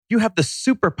You have the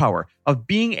superpower of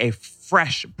being a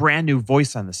fresh, brand new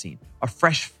voice on the scene, a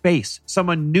fresh face,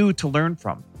 someone new to learn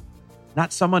from,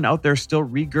 not someone out there still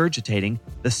regurgitating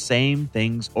the same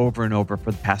things over and over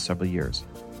for the past several years.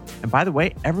 And by the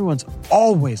way, everyone's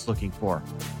always looking for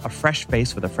a fresh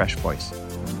face with a fresh voice.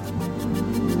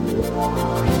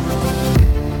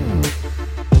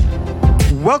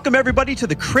 Welcome, everybody, to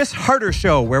the Chris Harder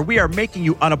Show, where we are making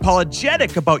you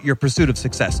unapologetic about your pursuit of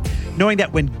success, knowing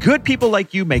that when good people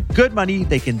like you make good money,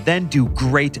 they can then do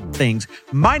great things.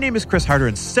 My name is Chris Harder,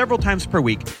 and several times per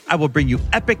week, I will bring you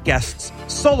epic guests,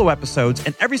 solo episodes,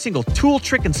 and every single tool,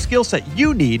 trick, and skill set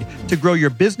you need to grow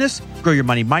your business, grow your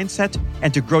money mindset,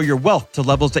 and to grow your wealth to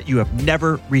levels that you have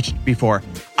never reached before.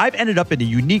 I've ended up in a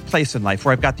unique place in life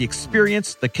where I've got the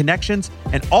experience, the connections,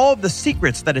 and all of the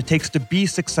secrets that it takes to be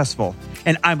successful.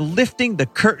 And I'm lifting the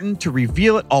curtain to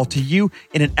reveal it all to you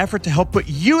in an effort to help put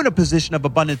you in a position of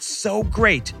abundance so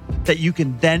great that you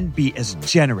can then be as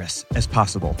generous as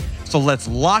possible. So let's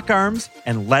lock arms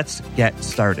and let's get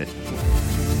started.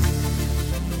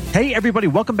 Hey, everybody,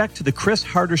 welcome back to the Chris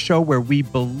Harder Show, where we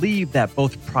believe that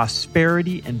both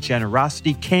prosperity and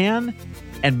generosity can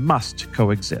and must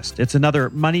coexist. It's another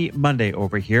Money Monday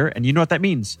over here, and you know what that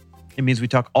means. It means we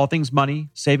talk all things money,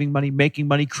 saving money, making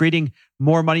money, creating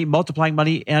more money, multiplying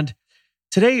money. And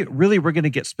today, really, we're going to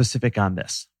get specific on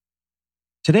this.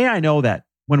 Today, I know that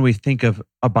when we think of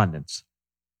abundance,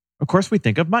 of course, we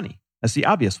think of money. That's the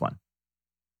obvious one.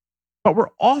 But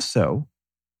we're also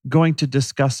going to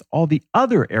discuss all the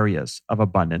other areas of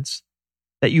abundance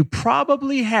that you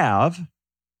probably have,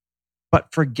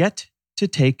 but forget to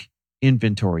take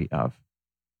inventory of.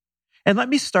 And let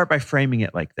me start by framing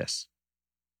it like this.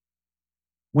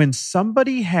 When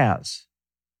somebody has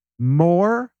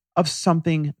more of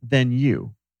something than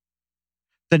you,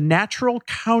 the natural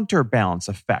counterbalance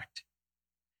effect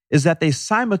is that they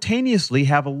simultaneously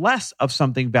have less of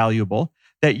something valuable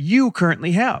that you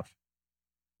currently have.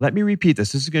 Let me repeat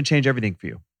this. This is going to change everything for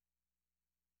you.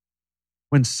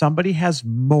 When somebody has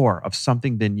more of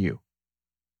something than you,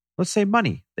 let's say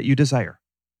money that you desire,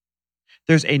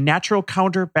 there's a natural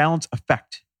counterbalance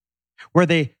effect where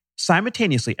they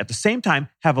simultaneously, at the same time,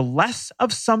 have less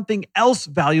of something else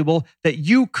valuable that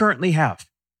you currently have.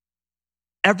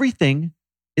 Everything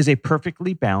is a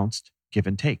perfectly balanced give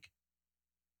and take.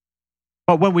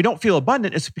 But when we don't feel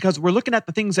abundant, it's because we're looking at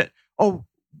the things that, oh,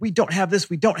 we don't have this,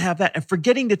 we don't have that, and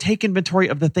forgetting to take inventory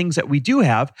of the things that we do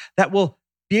have that will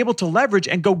be able to leverage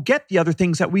and go get the other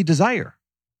things that we desire.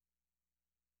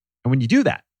 And when you do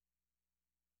that,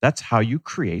 that's how you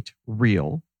create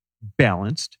real,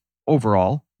 balanced,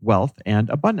 overall wealth and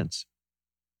abundance.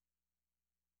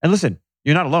 And listen,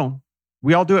 you're not alone.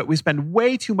 We all do it. We spend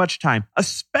way too much time,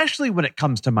 especially when it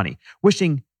comes to money,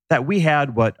 wishing that we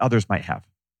had what others might have.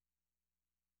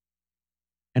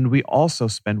 And we also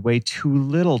spend way too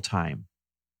little time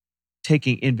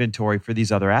taking inventory for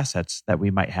these other assets that we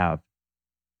might have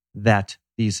that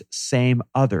these same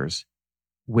others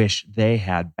wish they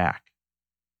had back.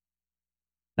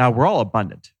 Now, we're all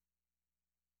abundant.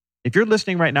 If you're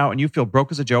listening right now and you feel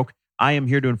broke as a joke, I am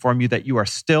here to inform you that you are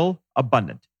still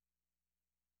abundant.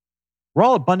 We're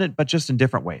all abundant, but just in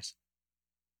different ways.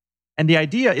 And the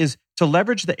idea is to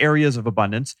leverage the areas of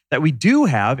abundance that we do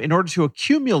have in order to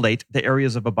accumulate the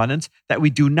areas of abundance that we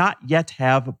do not yet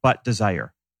have but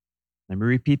desire. Let me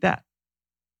repeat that.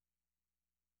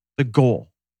 The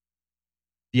goal,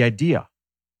 the idea,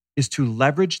 is to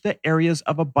leverage the areas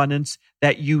of abundance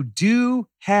that you do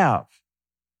have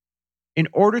in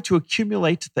order to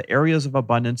accumulate the areas of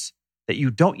abundance that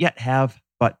you don't yet have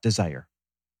but desire.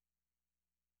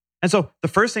 And so the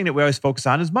first thing that we always focus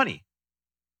on is money.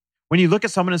 When you look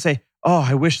at someone and say, oh,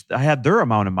 I wish I had their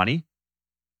amount of money.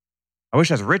 I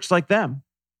wish I was rich like them.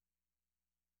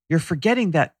 You're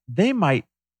forgetting that they might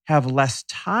have less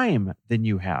time than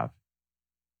you have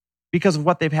because of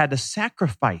what they've had to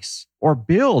sacrifice or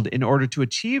build in order to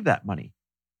achieve that money.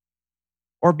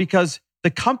 Or because the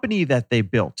company that they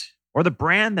built, or the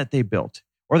brand that they built,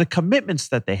 or the commitments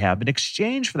that they have in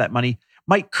exchange for that money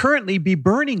might currently be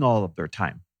burning all of their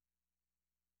time.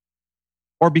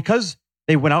 Or because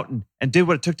they went out and did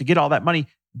what it took to get all that money,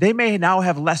 they may now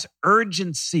have less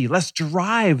urgency, less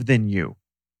drive than you.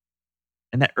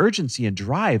 And that urgency and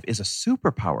drive is a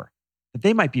superpower that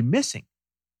they might be missing.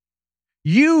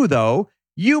 You, though,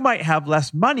 you might have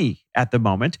less money at the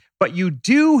moment, but you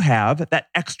do have that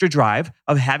extra drive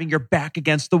of having your back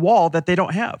against the wall that they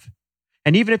don't have.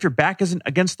 And even if your back isn't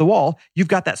against the wall, you've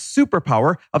got that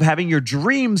superpower of having your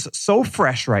dreams so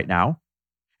fresh right now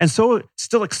and so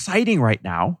still exciting right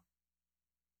now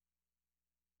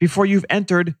before you've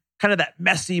entered kind of that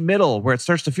messy middle where it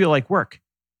starts to feel like work.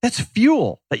 That's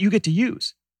fuel that you get to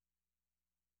use.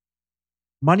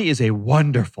 Money is a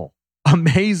wonderful,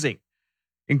 amazing,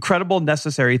 incredible,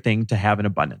 necessary thing to have in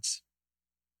abundance.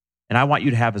 And I want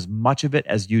you to have as much of it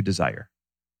as you desire,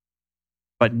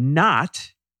 but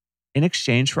not in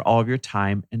exchange for all of your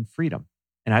time and freedom.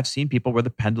 And I've seen people where the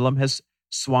pendulum has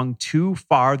swung too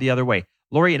far the other way.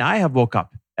 Lori and I have woke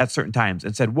up at certain times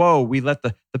and said, whoa, we let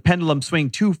the pendulum swing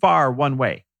too far one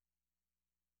way.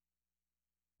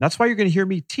 That's why you're going to hear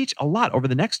me teach a lot over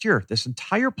the next year, this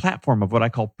entire platform of what I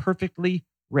call perfectly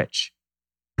rich.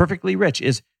 Perfectly rich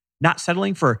is not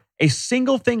settling for a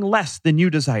single thing less than you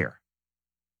desire.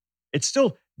 It's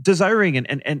still desiring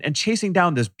and chasing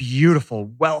down this beautiful,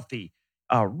 wealthy,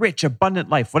 rich, abundant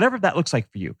life, whatever that looks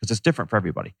like for you, because it's different for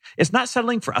everybody. It's not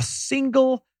settling for a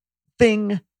single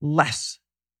thing less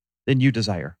than you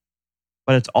desire,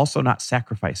 but it's also not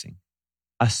sacrificing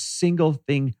a single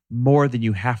thing more than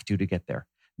you have to get there.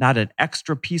 Not an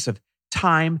extra piece of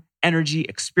time, energy,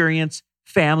 experience,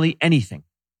 family, anything.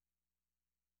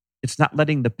 It's not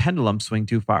letting the pendulum swing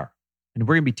too far. And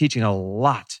we're going to be teaching a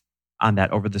lot on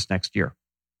that over this next year.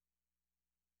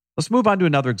 Let's move on to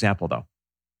another example, though.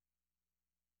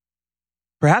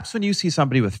 Perhaps when you see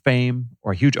somebody with fame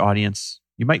or a huge audience,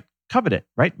 you might covet it,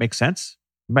 right? Makes sense.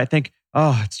 You might think,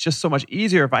 oh, it's just so much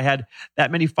easier if I had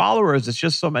that many followers. It's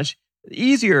just so much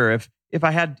easier if I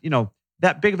had,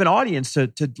 that big of an audience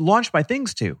to launch my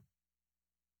things to.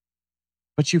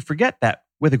 But you forget that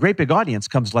with a great big audience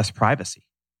comes less privacy.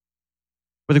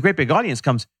 With a great big audience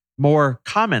comes more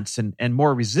comments and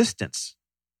more resistance.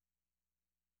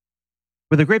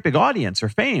 With a great big audience or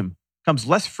fame comes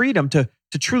less freedom to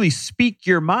truly speak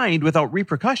your mind without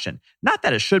repercussion. Not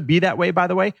that it should be that way, by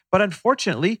the way, but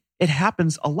unfortunately, it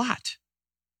happens a lot.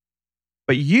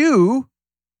 But you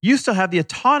still have the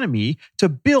autonomy to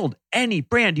build any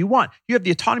brand you want. You have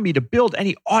the autonomy to build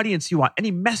any audience you want,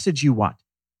 any message you want.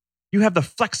 You have the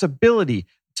flexibility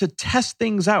to test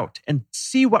things out and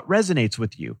see what resonates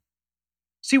with you.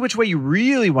 See which way you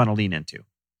really want to lean into.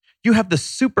 You have the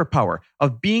superpower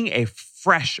of being a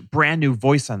fresh, brand new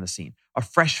voice on the scene, a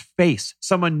fresh face,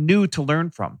 someone new to learn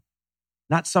from,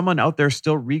 not someone out there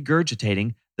still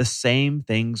regurgitating the same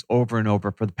things over and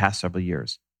over for the past several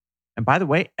years. And by the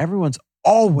way, everyone's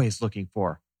always looking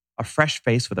for a fresh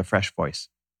face with a fresh voice.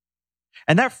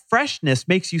 And that freshness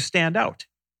makes you stand out.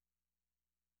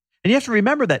 And you have to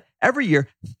remember that every year,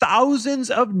 thousands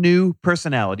of new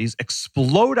personalities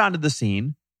explode onto the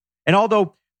scene. And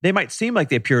although they might seem like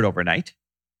they appeared overnight,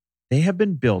 they have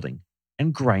been building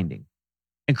and grinding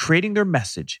and creating their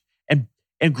message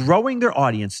and growing their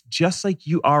audience just like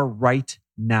you are right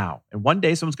now. And one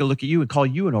day someone's going to look at you and call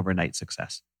you an overnight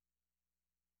success.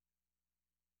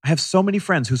 I have so many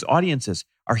friends whose audiences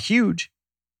are huge,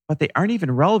 but they aren't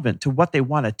even relevant to what they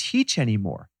want to teach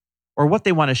anymore or what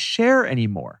they want to share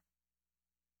anymore.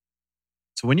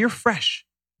 So when you're fresh,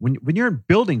 when you're in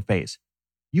building phase,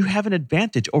 you have an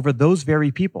advantage over those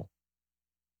very people.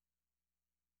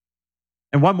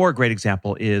 And one more great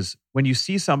example is when you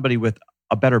see somebody with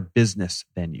a better business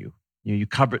than you. You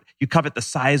covet the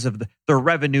size of their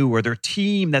revenue or their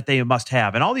team that they must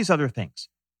have and all these other things.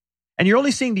 And you're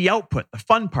only seeing the output, the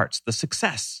fun parts, the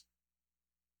success.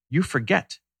 You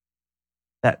forget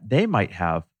that they might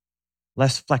have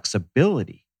less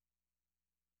flexibility,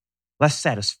 less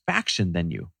satisfaction than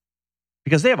you,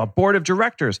 because they have a board of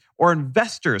directors or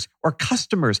investors or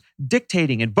customers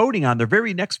dictating and voting on their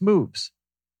very next moves.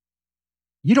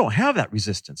 You don't have that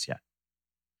resistance yet.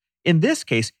 In this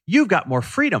case, you've got more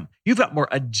freedom. You've got more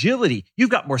agility.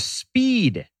 You've got more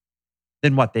speed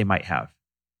than what they might have.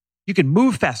 You can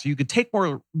move faster. You can take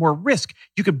more risk.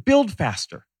 You can build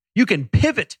faster. You can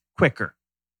pivot quicker.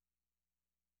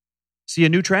 See a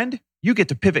new trend? You get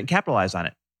to pivot and capitalize on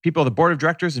it. People, the board of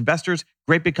directors, investors,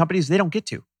 great big companies, they don't get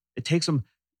to. It takes them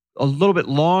a little bit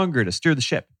longer to steer the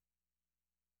ship.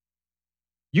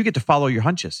 You get to follow your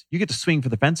hunches. You get to swing for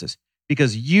the fences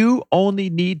because you only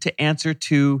need to answer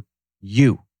to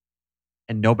you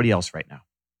and nobody else right now.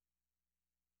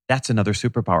 That's another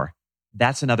superpower.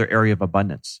 That's another area of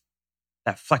abundance.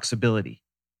 That flexibility,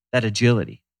 that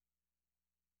agility.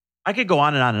 I could go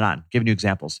on and on and on, giving you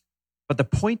examples. But the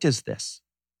point is this.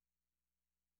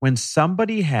 When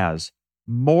somebody has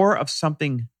more of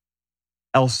something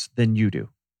else than you do,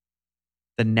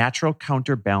 the natural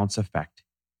counterbalance effect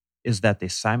is that they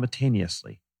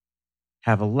simultaneously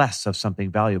have less of something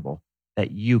valuable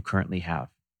that you currently have.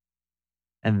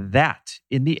 And that,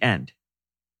 in the end,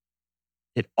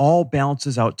 it all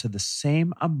balances out to the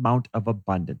same amount of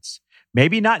abundance.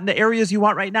 Maybe not in the areas you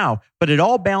want right now, but it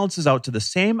all balances out to the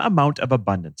same amount of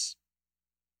abundance.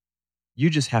 You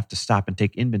just have to stop and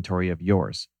take inventory of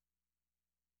yours.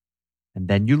 And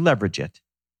then you leverage it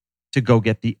to go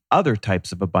get the other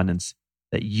types of abundance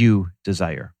that you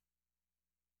desire.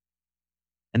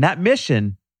 And that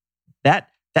mission, that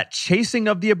chasing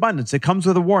of the abundance, it comes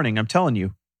with a warning. I'm telling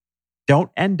you,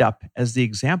 don't end up as the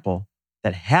example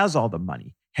that has all the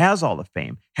money, has all the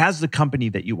fame, has the company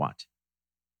that you want,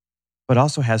 but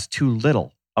also has too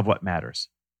little of what matters.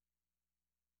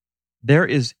 There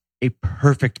is a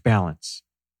perfect balance,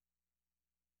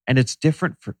 and it's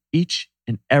different for each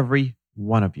and every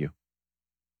one of you.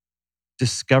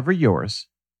 Discover yours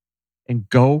and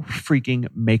go freaking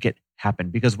make it happen.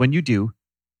 Because when you do,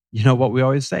 you know what we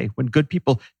always say, when good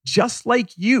people just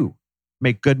like you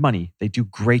make good money, they do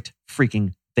great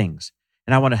freaking things.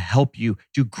 And I want to help you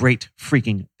do great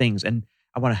freaking things. And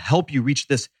I want to help you reach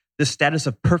this status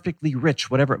of perfectly rich,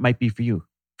 whatever it might be for you.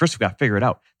 First, we got to figure it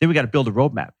out. Then we got to build a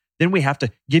roadmap. Then we have to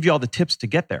give you all the tips to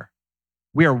get there.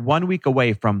 We are 1 week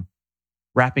away from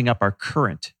wrapping up our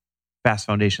current Fast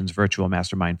Foundations virtual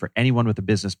mastermind for anyone with a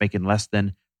business making less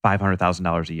than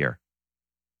 $500,000 a year.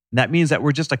 And that means that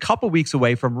we're just a couple weeks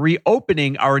away from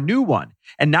reopening our new one.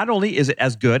 And not only is it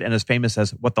as good and as famous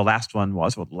as what the last one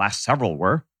was, what the last several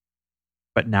were,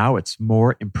 but now it's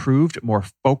more improved, more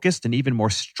focused, and even more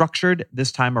structured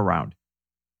this time around.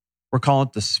 We're calling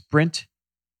it the Sprint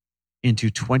into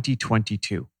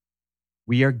 2022.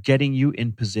 We are getting you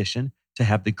in position to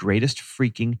have the greatest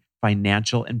freaking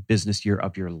financial and business year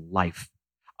of your life.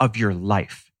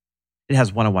 It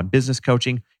has one-on-one business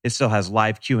coaching. It still has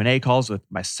live Q&A calls with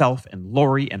myself and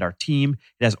Lori and our team.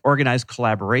 It has organized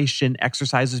collaboration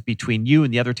exercises between you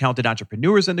and the other talented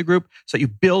entrepreneurs in the group so that you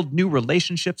build new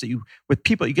relationships with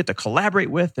people you get to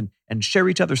collaborate with and share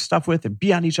each other's stuff with and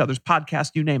be on each other's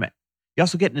podcasts, you name it. You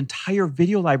also get an entire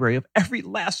video library of every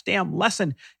last damn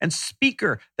lesson and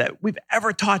speaker that we've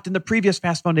ever taught in the previous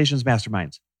Fast Foundations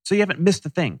masterminds. So you haven't missed a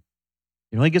thing.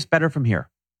 It only gets better from here.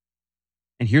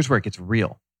 And here's where it gets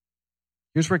real.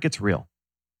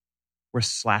 We're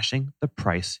slashing the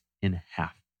price in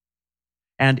half.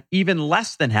 And even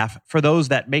less than half for those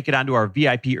that make it onto our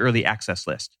VIP early access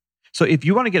list. So if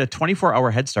you want to get a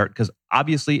 24-hour head start, because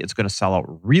obviously it's going to sell out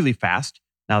really fast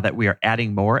now that we are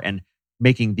adding more and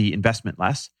making the investment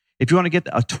less. If you want to get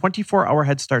a 24-hour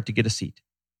head start to get a seat,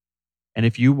 and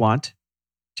if you want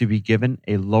to be given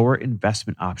a lower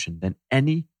investment option than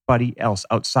anybody else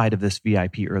outside of this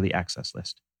VIP early access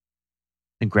list,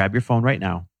 then grab your phone right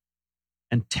now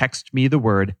and text me the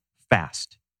word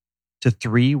FAST to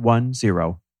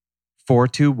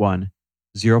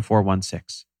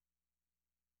 310-421-0416.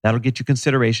 That'll get you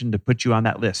consideration to put you on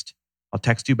that list. I'll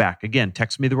text you back. Again,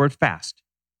 text me the word FAST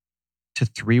to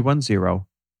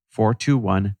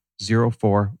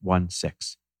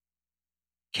 310-421-0416.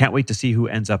 Can't wait to see who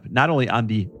ends up not only on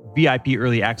the VIP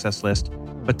early access list,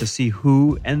 but to see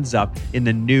who ends up in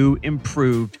the new,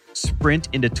 improved Sprint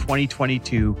into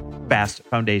 2022 Fast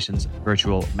Foundations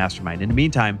virtual mastermind. In the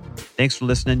meantime, thanks for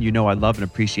listening. You know I love and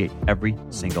appreciate every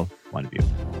single one of you.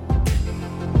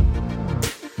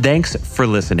 Thanks for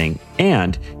listening.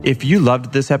 And if you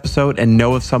loved this episode and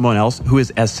know of someone else who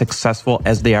is as successful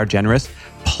as they are generous,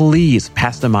 please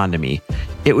pass them on to me.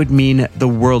 It would mean the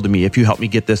world to me if you help me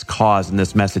get this cause and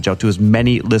this message out to as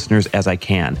many listeners as I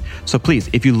can. So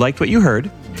please, if you liked what you heard,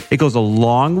 it goes a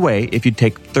long way if you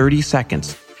take 30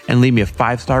 seconds and leave me a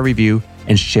 5-star review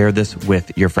and share this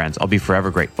with your friends. I'll be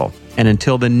forever grateful. And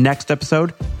until the next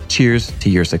episode, cheers to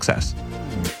your success.